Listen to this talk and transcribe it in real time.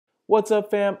What's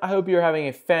up, fam? I hope you're having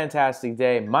a fantastic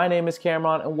day. My name is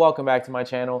Cameron and welcome back to my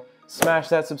channel. Smash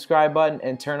that subscribe button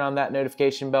and turn on that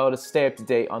notification bell to stay up to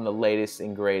date on the latest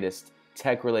and greatest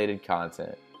tech-related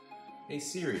content. Hey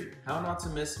Siri, how not to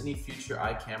miss any future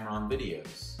iCamron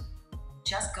videos?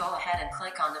 Just go ahead and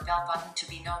click on the bell button to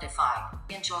be notified.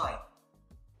 Enjoy!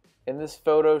 In this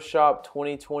Photoshop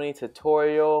 2020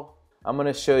 tutorial, I'm going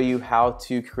to show you how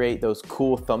to create those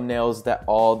cool thumbnails that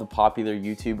all the popular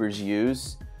YouTubers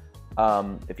use.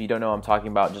 If you don't know what I'm talking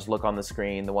about, just look on the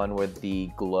screen, the one with the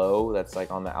glow that's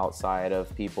like on the outside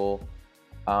of people.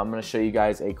 I'm going to show you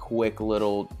guys a quick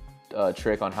little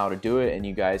trick on how to do it, and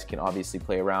you guys can obviously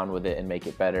play around with it and make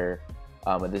it better.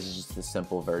 But this is just the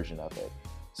simple version of it.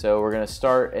 So we're going to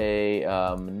start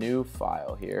a new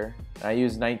file here. I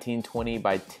use 1920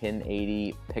 by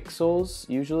 1080 pixels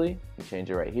usually. You change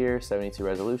it right here, 72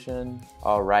 resolution.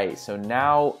 All right, so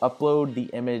now upload the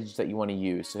image that you want to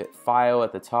use. So hit File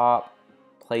at the top,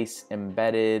 place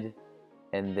Embedded,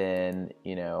 and then,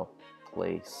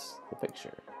 place the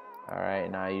picture. All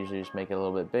right, now I usually just make it a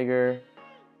little bit bigger.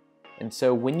 And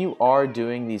so when you are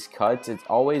doing these cuts, it's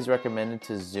always recommended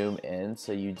to zoom in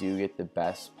so you do get the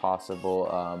best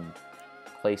possible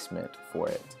placement for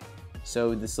it.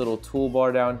 So this little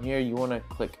toolbar down here, you want to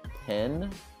click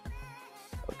Pen.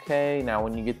 Okay, now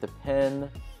when you get the pen,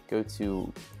 go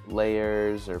to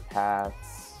Layers or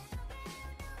Paths.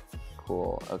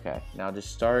 Cool, okay. Now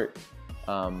just start,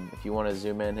 if you want to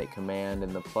zoom in, hit Command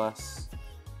and the plus.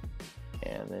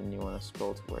 And then you want to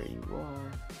scroll to where you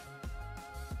are.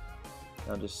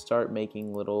 Now just start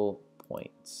making little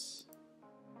points.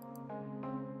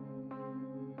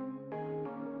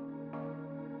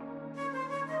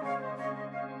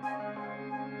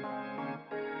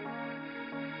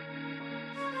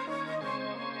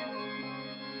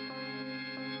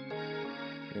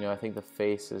 I think the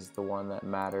face is the one that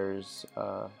matters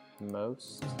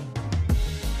most.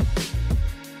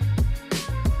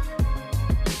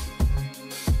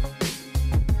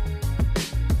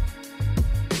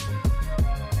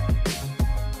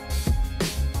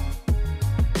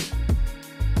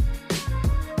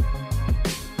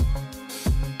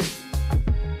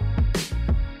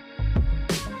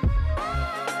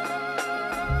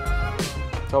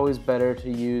 It's always better to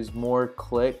use more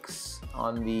clicks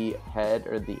on the head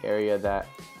or the area that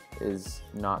is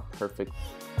not perfect.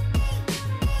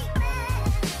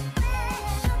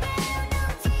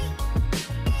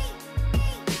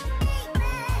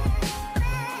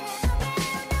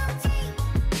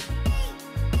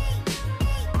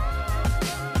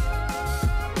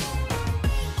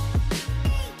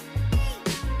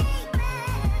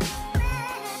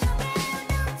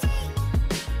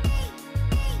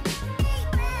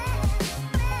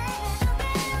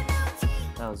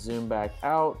 Now zoom back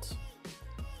out.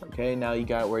 Okay, now you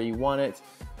got where you want it.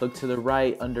 Look to the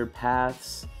right under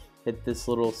Paths, hit this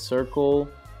little circle.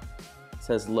 It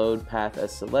says Load Path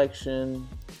as Selection.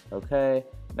 Okay,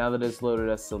 now that it's loaded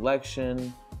as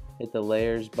selection, hit the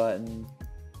Layers button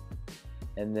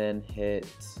and then hit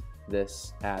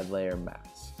this Add Layer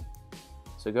Mask.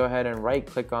 So go ahead and right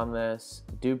click on this,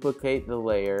 duplicate the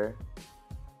layer.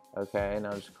 Okay,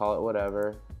 now just call it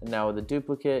whatever. And now with the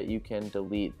duplicate, you can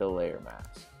delete the layer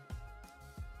mask.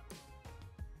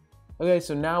 Okay,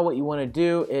 so now what you want to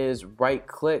do is right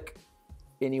click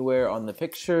anywhere on the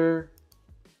picture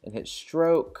and hit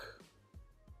stroke.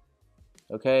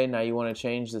 Okay, now you want to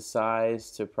change the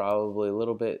size to probably a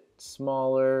little bit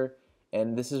smaller.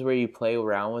 And this is where you play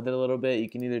around with it a little bit. You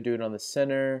can either do it on the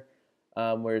center,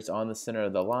 where it's on the center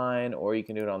of the line, or you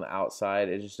can do it on the outside.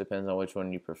 It just depends on which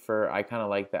one you prefer. I kind of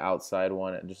like the outside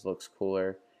one. It just looks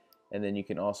cooler. And then you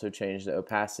can also change the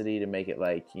opacity to make it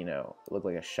like, look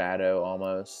like a shadow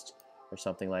almost or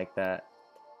something like that.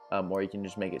 Or you can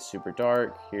just make it super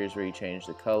dark. Here's where you change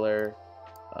the color.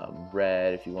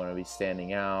 Red if you want to be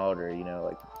standing out, or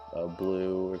like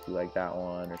blue if you like that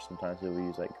one, or sometimes people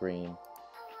use like green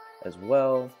as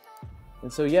well.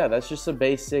 And so yeah, that's just a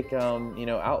basic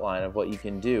outline of what you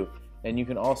can do. And you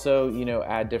can also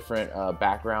add different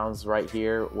backgrounds right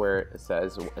here where it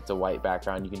says it's a white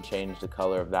background. You can change the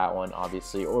color of that one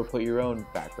obviously, or put your own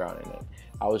background in it.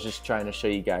 I was just trying to show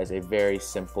you guys a very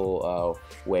simple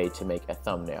way to make a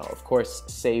thumbnail. Of course,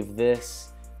 save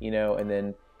this, and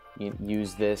then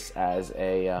use this as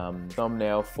a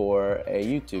thumbnail for a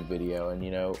YouTube video. And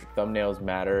thumbnails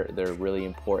matter. They're really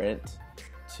important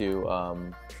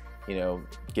to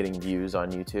getting views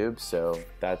on YouTube, so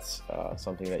that's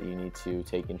something that you need to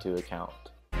take into account.